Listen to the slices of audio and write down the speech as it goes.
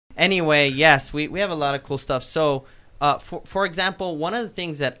Anyway, yes, we have a lot of cool stuff. So, for example, one of the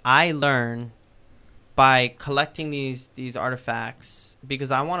things that I learn by collecting these artifacts,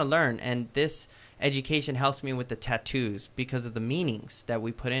 because I want to learn, and this education helps me with the tattoos because of the meanings that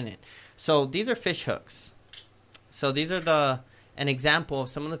we put in it. So these are fish hooks. So these are an example of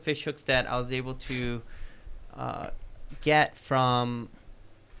some of the fish hooks that I was able to get from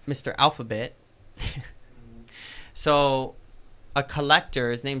Mr. Alphabet. So a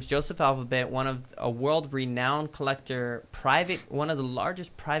collector, his name's Joseph Alphabet, a world-renowned collector, one of the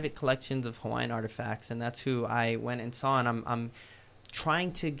largest private collections of Hawaiian artifacts, and that's who I went and saw. And I'm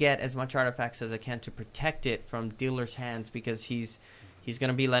trying to get as much artifacts as I can to protect it from dealers' hands, because he's going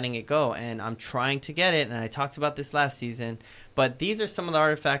to be letting it go, and I'm trying to get it. And I talked about this last season, but these are some of the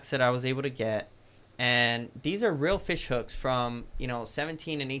artifacts that I was able to get, and these are real fish hooks from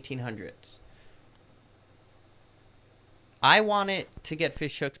 17 and 1800s. I wanted to get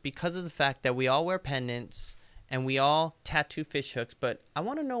fish hooks because of the fact that we all wear pendants and we all tattoo fish hooks, but I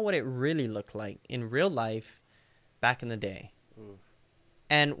want to know what it really looked like in real life back in the day. Mm.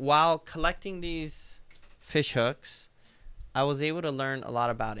 And while collecting these fish hooks, I was able to learn a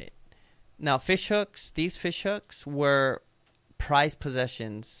lot about it. Now, these fish hooks were prized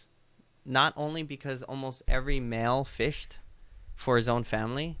possessions, not only because almost every male fished for his own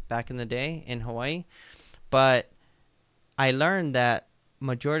family back in the day in Hawaii, but I learned that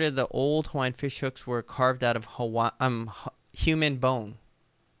majority of the old Hawaiian fish hooks were carved out of human bone.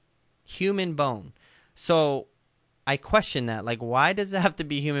 Human bone. So I question that. Like, why does it have to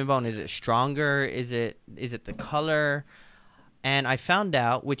be human bone? Is it stronger? Is it the color? And I found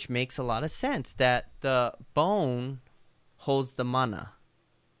out, which makes a lot of sense, that the bone holds the mana,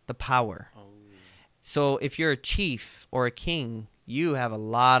 the power. Oh. So if you're a chief or a king, you have a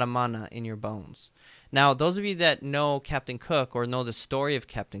lot of mana in your bones. Now, those of you that know Captain Cook or know the story of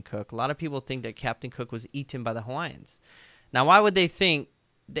Captain Cook, a lot of people think that Captain Cook was eaten by the Hawaiians. Now, why would they think?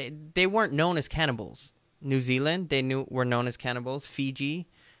 They weren't known as cannibals. New Zealand, were known as cannibals. Fiji,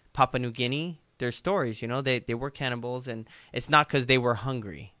 Papua New Guinea, there's stories, they were cannibals, and it's not because they were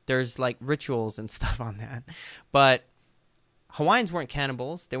hungry. There's like rituals and stuff on that. But Hawaiians weren't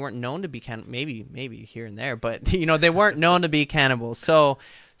cannibals. They weren't known to be maybe here and there, but they weren't known to be cannibals.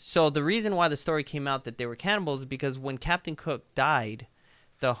 So the reason why the story came out that they were cannibals is because when Captain Cook died,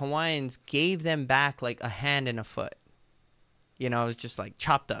 the Hawaiians gave them back like a hand and a foot. It was just like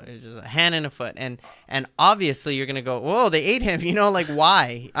chopped up. It was just a hand and a foot. And obviously you're going to go, whoa, they ate him. Like,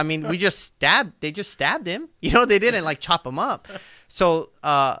 why? I mean, they just stabbed him. They didn't like chop him up. So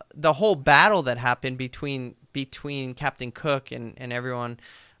the whole battle that happened between Captain Cook and everyone,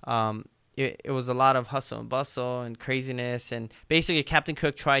 it was a lot of hustle and bustle and craziness. And basically Captain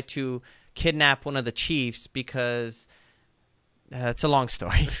Cook tried to kidnap one of the chiefs because it's a long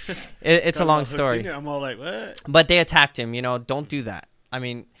story. It's a long story. I'm all like, what? But they attacked him. Don't do that. I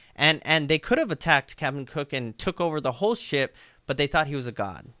mean, and they could have attacked Captain Cook and took over the whole ship, but they thought he was a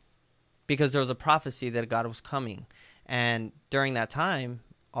god because there was a prophecy that a god was coming. And during that time,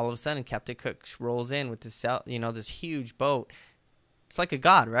 all of a sudden, Captain Cook rolls in with this, this huge boat. It's like a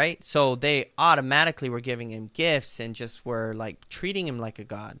god, right? So they automatically were giving him gifts and just were like treating him like a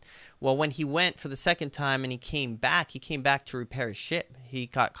god. Well, when he went for the second time and he came back to repair his ship. He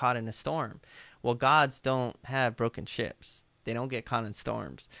got caught in a storm. Well, gods don't have broken ships. They don't get caught in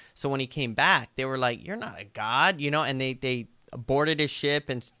storms. So when he came back, they were like, "You're not a god," and they boarded his ship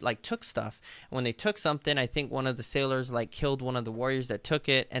and like took stuff. When they took something, I think one of the sailors like killed one of the warriors that took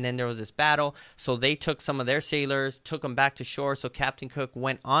it, and then there was this battle. So they took some of their sailors, took them back to shore. So Captain Cook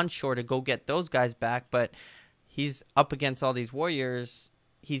went on shore to go get those guys back, but he's up against all these warriors.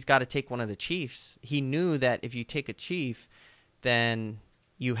 He's got to take one of the chiefs. He knew that if you take a chief, then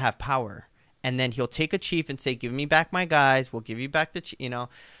you have power, and then he'll take a chief and say, "Give me back my guys. We'll give you back the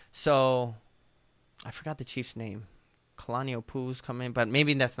So I forgot the chief's name. Kalani Opu's coming, but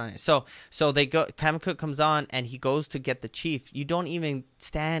maybe that's not it. So they go. Captain Cook comes on, and he goes to get the chief. You don't even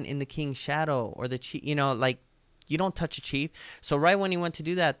stand in the king's shadow or the chief. Like you don't touch a chief. So right when he went to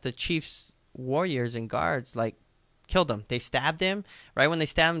do that, the chief's warriors and guards like killed him. They stabbed him. Right when they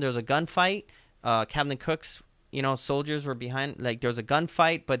stabbed him, there was a gunfight. Captain Cook's soldiers were behind. Like there was a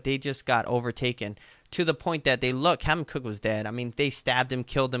gunfight, but they just got overtaken to the point that Captain Cook was dead. I mean, they stabbed him,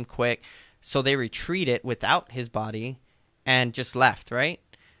 killed him quick. So they retreated without his body and just left, right?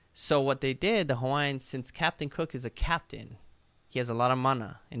 So what they did, the Hawaiians, since Captain Cook is a captain, he has a lot of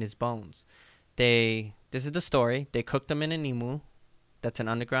mana in his bones. This is the story. They cooked him in an imu. That's an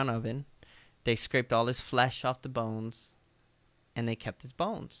underground oven. They scraped all his flesh off the bones, and they kept his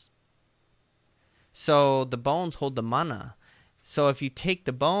bones. So the bones hold the mana. So if you take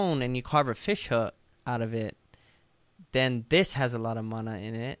the bone and you carve a fish hook out of it, then this has a lot of mana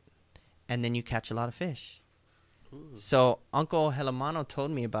in it, and then you catch a lot of fish. Ooh. So Uncle Helamano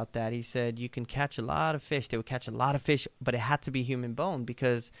told me about that. He said you can catch a lot of fish. They would catch a lot of fish, but it had to be human bone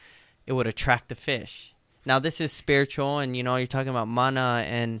because it would attract the fish. Now, this is spiritual, and, you know, you're talking about mana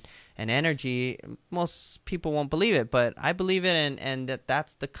and energy. Most people won't believe it, but I believe it, and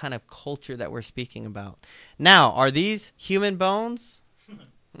that's the kind of culture that we're speaking about. Now, are these human bones?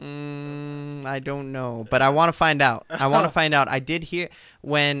 I don't know, but I want to find out. I did hear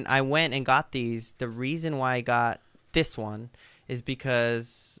when I went and got these, the reason why I got this one is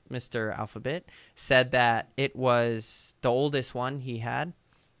because Mr. Alphabet said that it was the oldest one he had.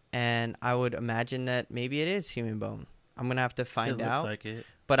 And I would imagine that maybe it is human bone. I'm going to have to find out. It looks like it.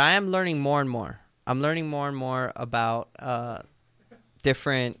 But I am learning more and more. I'm learning more and more about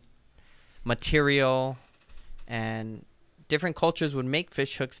different material, and different cultures would make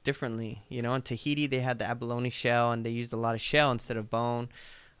fish hooks differently. You know, in Tahiti, they had the abalone shell, and they used a lot of shell instead of bone.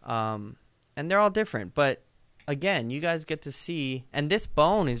 And they're all different. But, again, you guys get to see. And this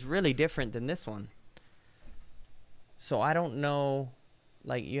bone is really different than this one. So I don't know.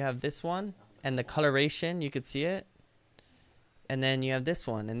 Like, you have this one, and the coloration, you could see it. And then you have this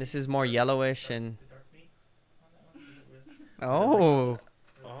one, and this is more yellowish. And oh,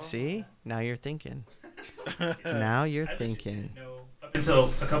 see? Now you're thinking. Now you're thinking. Up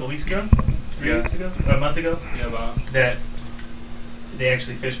until a couple weeks ago, 3 weeks ago, or a month ago, that they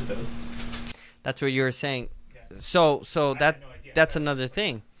actually fish with those. That's what you were saying. So that's another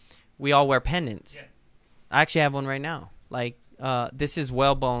thing. We all wear pendants. Yeah. I actually have one right now. Like, this is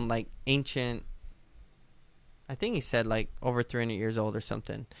whalebone, like ancient. I think he said like over 300 years old or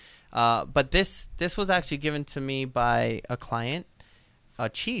something. But this was actually given to me by a client, a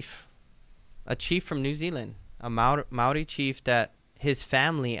chief from New Zealand, a Maori chief that his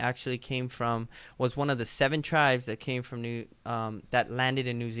family actually came from, was one of the 7 tribes that came from that landed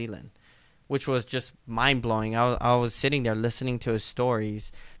in New Zealand, which was just mind blowing. I was sitting there listening to his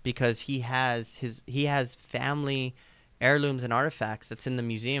stories because he has family heirlooms and artifacts that's in the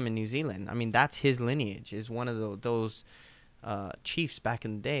museum in New Zealand. I mean, that's his lineage, is one of those chiefs back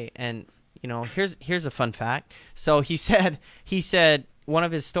in the day. And, you know, here's a fun fact. So he said one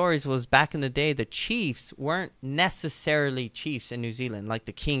of his stories was back in the day, the chiefs weren't necessarily chiefs in New Zealand, like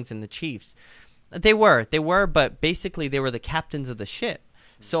the kings and the chiefs. They were, but basically they were the captains of the ship.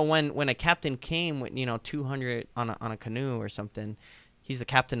 So when a captain came with, 200 on a canoe or something, he's the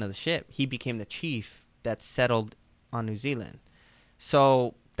captain of the ship. He became the chief that settled on New Zealand.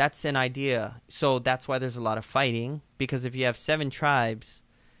 So that's an idea. So that's why there's a lot of fighting, because if you have 7 tribes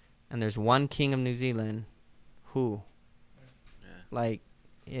and there's one king of New Zealand, who? Yeah. Like,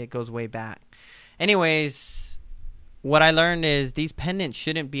 it goes way back. Anyways, what I learned is these pendants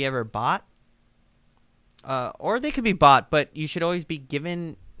shouldn't be ever bought. Or they could be bought, but you should always be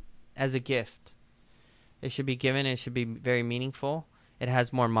given as a gift. It should be given, and it should be very meaningful. It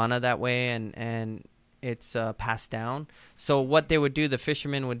has more mana that way, and it's passed down. So what they would do, the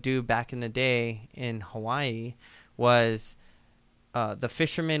fishermen would do back in the day in Hawaii, was the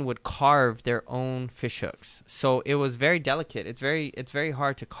fishermen would carve their own fish hooks. So it was very delicate. It's very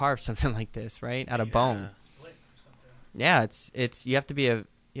hard to carve something like this, right, out of bone. Yeah, it's you have to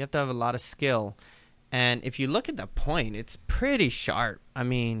have a lot of skill. And if you look at the point, it's pretty sharp. I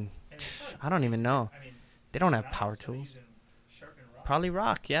mean, I don't even know. They don't have power tools. Probably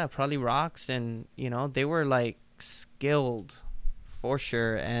rocks, and they were like skilled for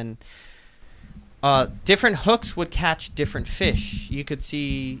sure. And different hooks would catch different fish. You could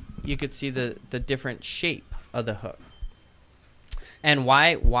see the different shape of the hook. And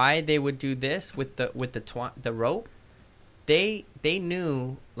why they would do this with the rope? They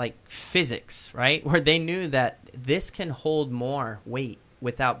knew, like, physics, right? Where they knew that this can hold more weight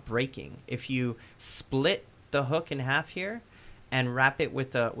without breaking. If you split the hook in half here and wrap it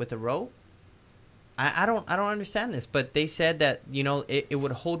with a rope, I don't understand this, but they said that it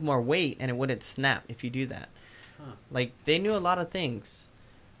would hold more weight and it wouldn't snap if you do that. Huh. Like, they knew a lot of things.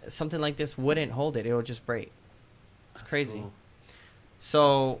 Something like this wouldn't hold it; it would just break. It's crazy. Cool.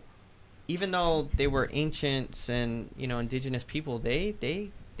 So, even though they were ancients and indigenous people,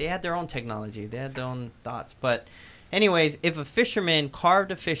 they had their own technology. They had their own thoughts. But, anyways, if a fisherman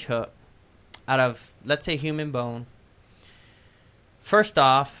carved a fish hook out of, let's say, human bone, first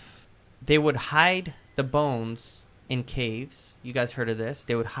off, they would hide the bones in caves. You guys heard of this?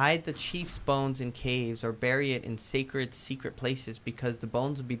 They would hide the chief's bones in caves or bury it in sacred, secret places because the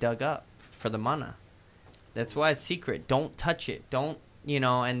bones would be dug up for the mana. That's why it's secret. Don't touch it. Don't you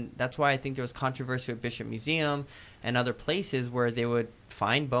know, and that's why I think there was controversy with Bishop Museum and other places where they would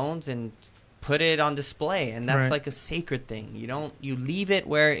find bones and put it on display, and that's Right. like a sacred thing. You leave it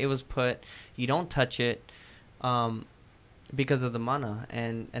where it was put. You don't touch it, because of the mana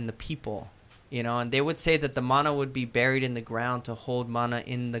and the people, you know. And they would say that the mana would be buried in the ground to hold mana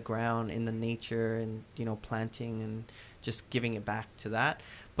in the ground, in the nature, and, you know, planting and just giving it back to that.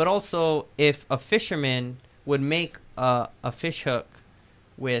 But also, if a fisherman would make a fish hook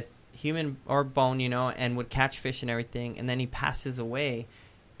with human or bone, you know, and would catch fish and everything, and then he passes away,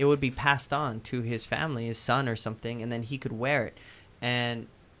 it would be passed on to his family, his son or something, and then he could wear it. And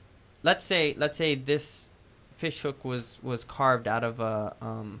let's say this fish hook was carved out of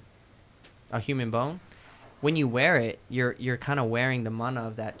a human bone. When you wear it, you're kind of wearing the mana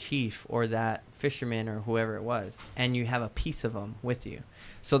of that chief or that fisherman or whoever it was, and you have a piece of them with you.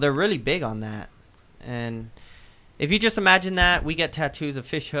 So they're really big on that. And if you just imagine that, we get tattoos of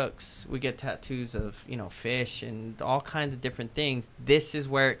fish hooks, we get tattoos of, you know, fish and all kinds of different things. This is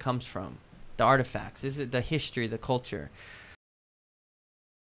where it comes from, the artifacts. This is the history, the culture.